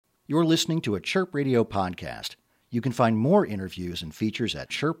You're listening to a Chirp Radio podcast. You can find more interviews and features at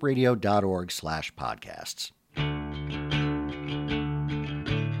chirpradio.org/podcasts.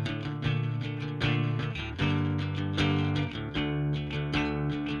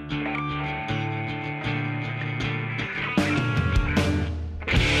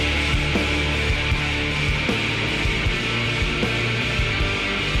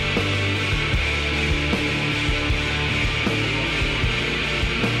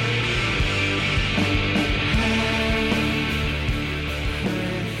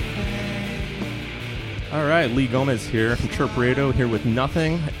 All right, Lee Gomez here from Chirp Radio, here with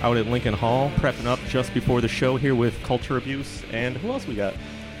Nothing, out at Lincoln Hall, prepping up just before the show here with Culture Abuse. And who else we got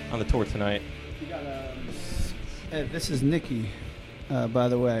on the tour tonight? We got, this is Nikki, by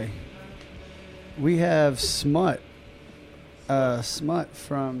the way. We have Smut. Smut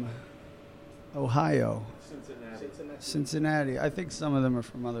from Ohio. Cincinnati. I think some of them are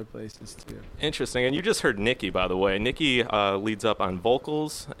from other places, too. Interesting. And you just heard Nikki, by the way. Nikki leads up on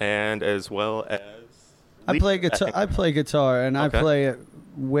vocals and as well as... I play guitar, and okay. I play it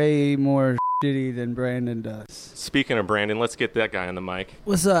way more shitty than Brandon does. Speaking of Brandon, let's get that guy on the mic.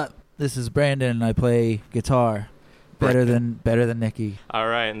 What's up? This is Brandon, and I play guitar better than Nikki. All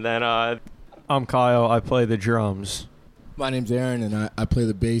right, and then I'm Kyle. I play the drums. My name's Aaron, and I play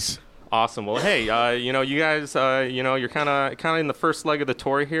the bass. Awesome. Well, hey, you guys, you're kind of in the first leg of the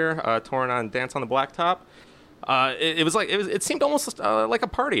tour here, touring on Dance on the Blacktop. It seemed almost like a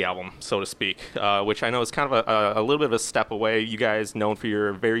party album, so to speak, which I know is kind of a little bit of a step away. You guys known for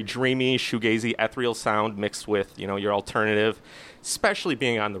your very dreamy, shoegazy, ethereal sound mixed with, your alternative, especially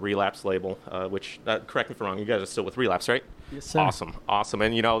being on the Relapse label, which, correct me if I'm wrong, you guys are still with Relapse, right? Yes, sir. Awesome.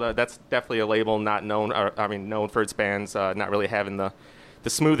 And, that's definitely a label not known, known for its bands not really having the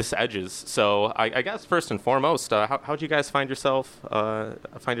smoothest edges. So I guess first and foremost, how'd you guys find yourself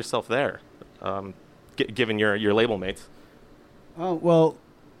there? Given your label mates. Oh well,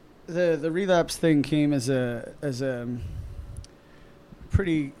 the Relapse thing came as a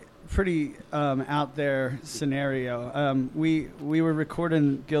pretty out there scenario. We were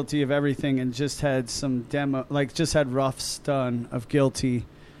recording Guilty of Everything and just had some just had roughs done of Guilty,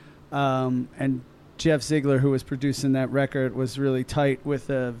 and Jeff Ziegler, who was producing that record, was really tight with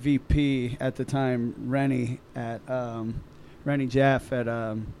a VP at the time, Rennie Jaff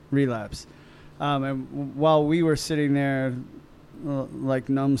at Relapse. And while we were sitting there like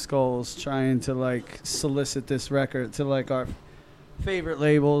numbskulls trying to solicit this record to our favorite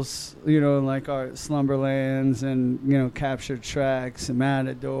labels, like our Slumberlands and, Captured Tracks and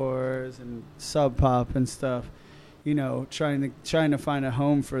Matadors and Sub Pop and stuff, trying to find a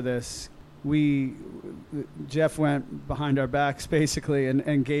home for this. Jeff went behind our backs basically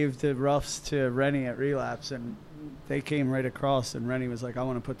and gave the roughs to Rennie at Relapse, and they came right across, and Rennie was like, I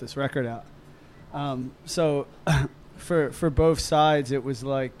want to put this record out. So for both sides, it was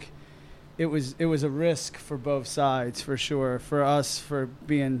it was a risk for both sides, for sure. For us, for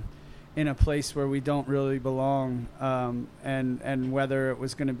being in a place where we don't really belong, and whether it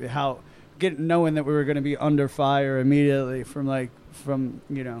was going to be knowing that we were going to be under fire immediately from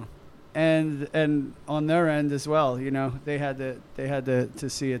and on their end as well, they had to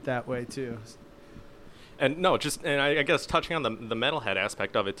see it that way too. And I guess touching on the metalhead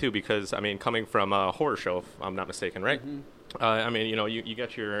aspect of it too, because coming from a horror show, if I'm not mistaken, right? Mm-hmm. You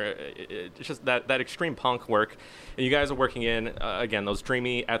get your just that extreme punk work, and you guys are working in again those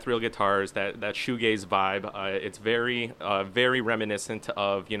dreamy ethereal guitars, that shoegaze vibe. It's very very reminiscent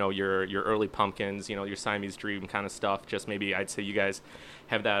of your early Pumpkins, your Siamese Dream kind of stuff. Just maybe I'd say you guys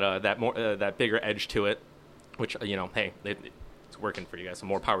have that more that bigger edge to it, which hey, it's working for you guys, so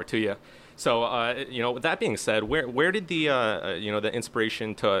more power to you. So, with that being said, where did the the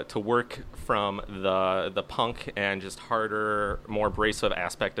inspiration to work from the punk and just harder, more abrasive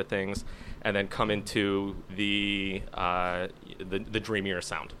aspect of things, and then come into the dreamier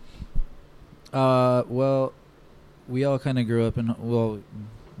sound? Well, we all kind of grew up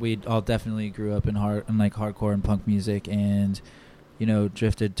we all definitely grew up in hardcore and punk music, and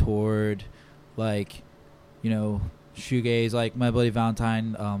drifted toward shoegaze, like My Bloody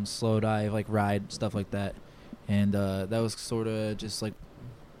Valentine, Slow Dive, Ride, stuff like that. And that was sort of just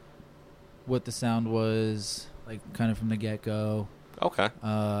what the sound was, kind of from the get-go. Okay.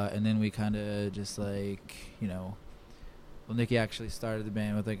 And then we kind of just Nikki actually started the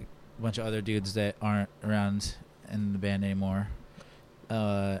band with a bunch of other dudes that aren't around in the band anymore.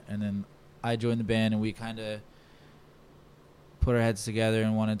 And then I joined the band, and we kind of put our heads together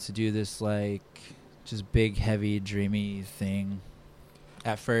and wanted to do this just big, heavy, dreamy thing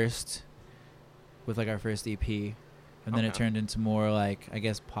at first with our first EP, and and then it turned into more like, I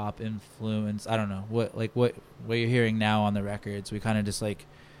guess, pop influence. I don't know what you're hearing now on the records. We kind of just like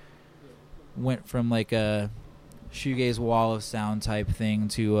went from like a shoegaze wall of sound type thing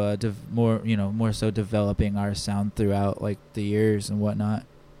to more so developing our sound throughout like the years and whatnot,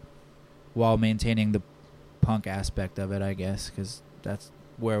 while maintaining the punk aspect of it, I guess, because that's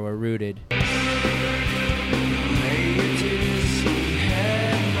where we're rooted.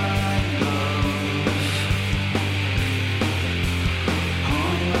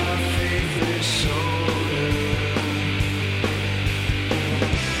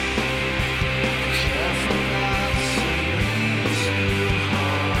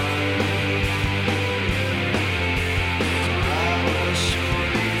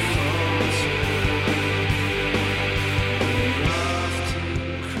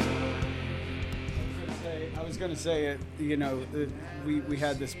 Say it, we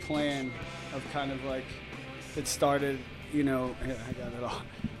had this plan of kind of like, it started, I got it all.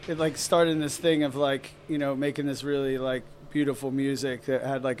 It like started in this thing of like, making this really like beautiful music that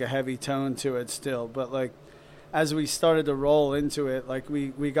had like a heavy tone to it still. But like, as we started to roll into it, like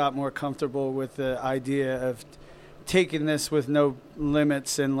we got more comfortable with the idea of taking this with no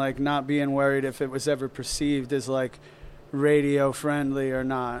limits and like not being worried if it was ever perceived as like radio friendly or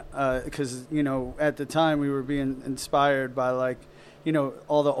not, because at the time we were being inspired by like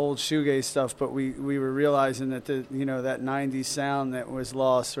all the old shoegaze stuff, but we were realizing that that 90s sound that was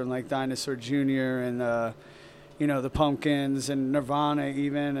lost from like Dinosaur Jr. and the Pumpkins and Nirvana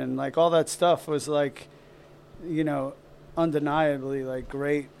even, and like all that stuff was like undeniably like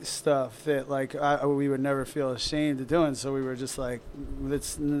great stuff that like we would never feel ashamed of doing. So we were just like,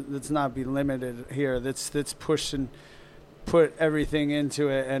 let's not be limited here, let's push and put everything into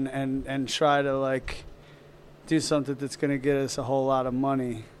it and try to like do something that's going to get us a whole lot of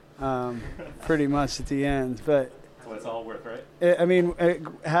money, pretty much at the end. But that's what it's all worth, right?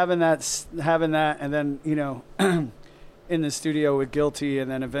 Having that, and then in the studio with Guilty,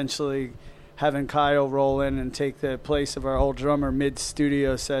 and then eventually having Kyle roll in and take the place of our old drummer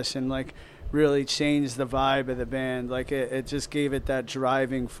mid-studio session, like really changed the vibe of the band. Like it just gave it that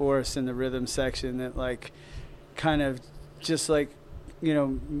driving force in the rhythm section that like kind of just like,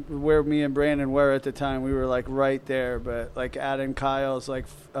 where me and Brandon were at the time, we were like right there, but like adding Kyle's like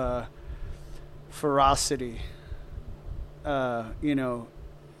ferocity,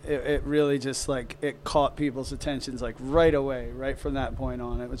 it really just like, it caught people's attentions like right away, right from that point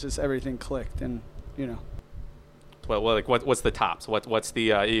on. It was just, everything clicked, and Well, like what's the tops? What's the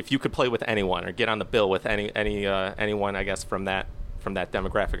if you could play with anyone or get on the bill with anyone, I guess, from that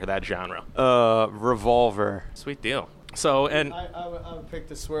demographic or that genre? Revolver. Sweet deal. So, and I would pick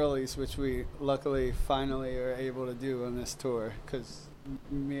the Swirlies, which we luckily finally are able to do on this tour, because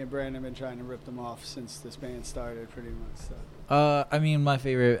me and Brandon have been trying to rip them off since this band started, pretty much. So. My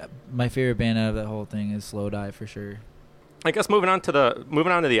favorite band out of that whole thing is Slow Die for sure. I guess moving on to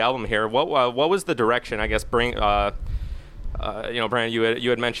the album here. What was the direction? I guess Brandon, you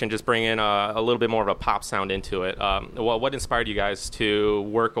had mentioned just bringing a little bit more of a pop sound into it. What inspired you guys to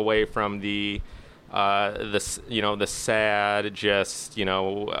work away from the sad, just I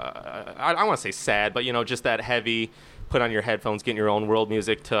don't want to say sad, but just that heavy, put on your headphones, get in your own world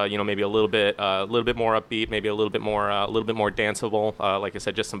music to maybe a little bit more upbeat, maybe a little bit more danceable. Like I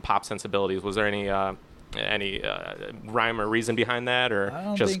said, just some pop sensibilities. Was there any rhyme or reason behind that,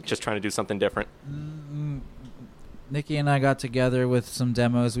 or just trying to do something different? Nikki and I got together with some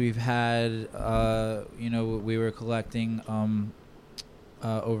demos we've had. We were collecting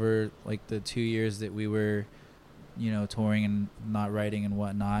over like the 2 years that we were, touring and not writing and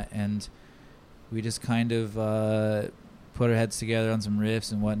whatnot, and we just kind of put our heads together on some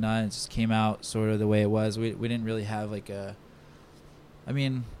riffs and whatnot. It just came out sort of the way it was. We didn't really have like I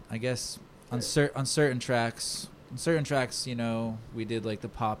guess on certain tracks, we did like the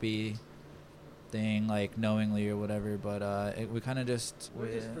poppy thing, like Knowingly or whatever, but we kind of just...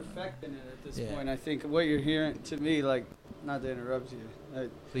 We're just perfecting it at this point. I think what you're hearing, to me, like, not to interrupt you.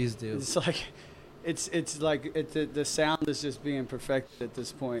 Please do. It's like... It's like the sound is just being perfected at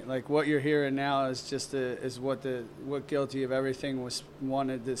this point. Like what you're hearing now is just what Guilty of Everything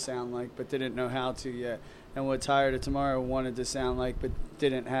wanted to sound like, but didn't know how to yet, and what Tired of Tomorrow wanted to sound like, but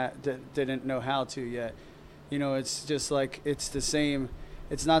didn't know how to yet. It's just like it's the same.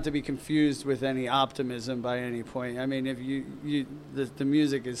 It's not to be confused with any optimism by any point. I mean, if the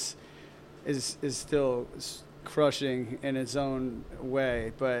music is still crushing in its own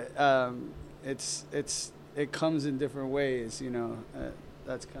way, but. It comes in different ways,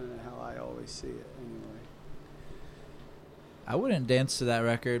 that's kind of how I always see it anyway. I wouldn't dance to that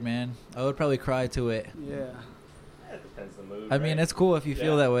record, man. I would probably cry to it. Yeah. Depends on the mood. I mean, it's cool if you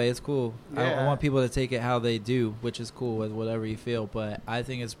feel that way. It's cool. I Yeah. want people to take it how they do, which is cool with whatever you feel. But I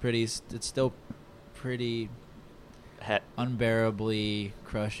think it's still pretty unbearably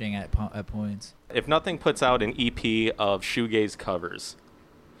crushing at points. If nothing puts out an EP of shoegaze covers,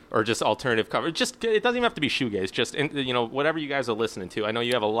 or just alternative covers, it doesn't even have to be shoegaze. Just whatever you guys are listening to. I know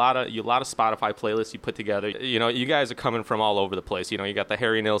you have a lot of Spotify playlists you put together. You guys are coming from all over the place. You got the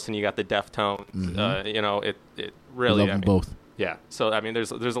Harry Nilsson, you got the Deftones. It really. I love them both. Yeah. So I mean,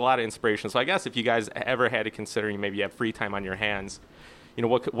 there's a lot of inspiration. So I guess if you guys ever had to consider, maybe you have free time on your hands,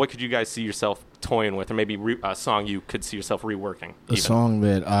 what could you guys see yourself toying with, or maybe a song you could see yourself reworking? A song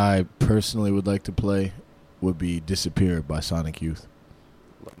that I personally would like to play would be "Disappear" by Sonic Youth.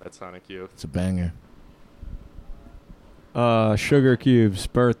 Love that Sonic Youth. It's a banger. Sugar Cube's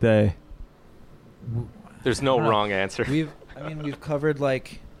Birthday. There's no wrong answer. We've covered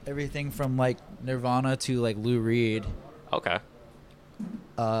like everything from like Nirvana to like Lou Reed. Okay.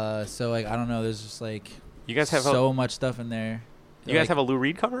 So like I don't know. There's just like You guys have so much stuff in there. You guys have a Lou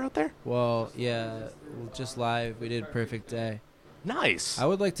Reed cover out there? Well, yeah, just live. We did "Perfect Day." Nice. I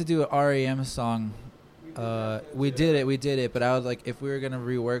would like to do an REM song. We did it, but I was like, if we were gonna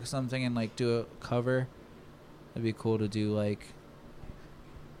rework something and like do a cover, it'd be cool to do like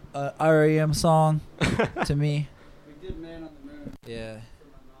a REM song. To me, We did Man on the Moon. yeah, For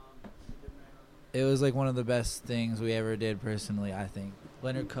my mom. We did Man on it was like one of the best things we ever did personally. I think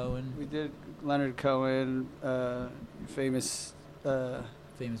Leonard Cohen, We did Leonard Cohen, famous Blue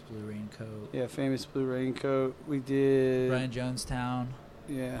Raincoat, famous Blue Raincoat. We did Brian Jonestown.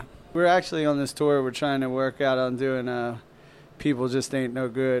 Yeah. We're actually on this tour. We're trying to work out on doing People Just Ain't No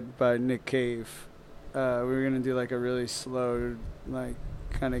Good by Nick Cave. We were going to do like a really slow, like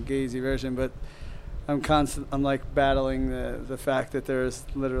kind of gazy version, but I'm like battling the fact that there's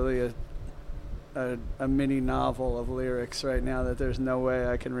literally a mini novel of lyrics right now that there's no way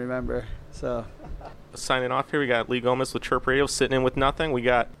I can remember. So Signing off here, we got Lee Gomez with Chirp Radio, sitting in with nothing. We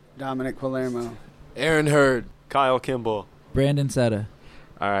got Dominic Palermo. Aaron Hurd. Kyle Kimball. Brandon Setta.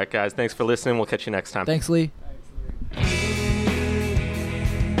 All right, guys. Thanks for listening. We'll catch you next time. Thanks, Lee.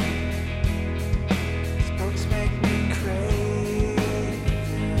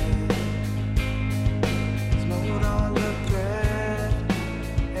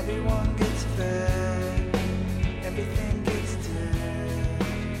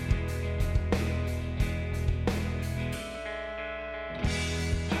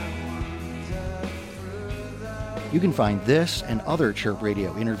 You can find this and other Chirp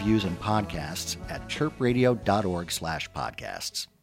Radio interviews and podcasts at chirpradio.org/podcasts.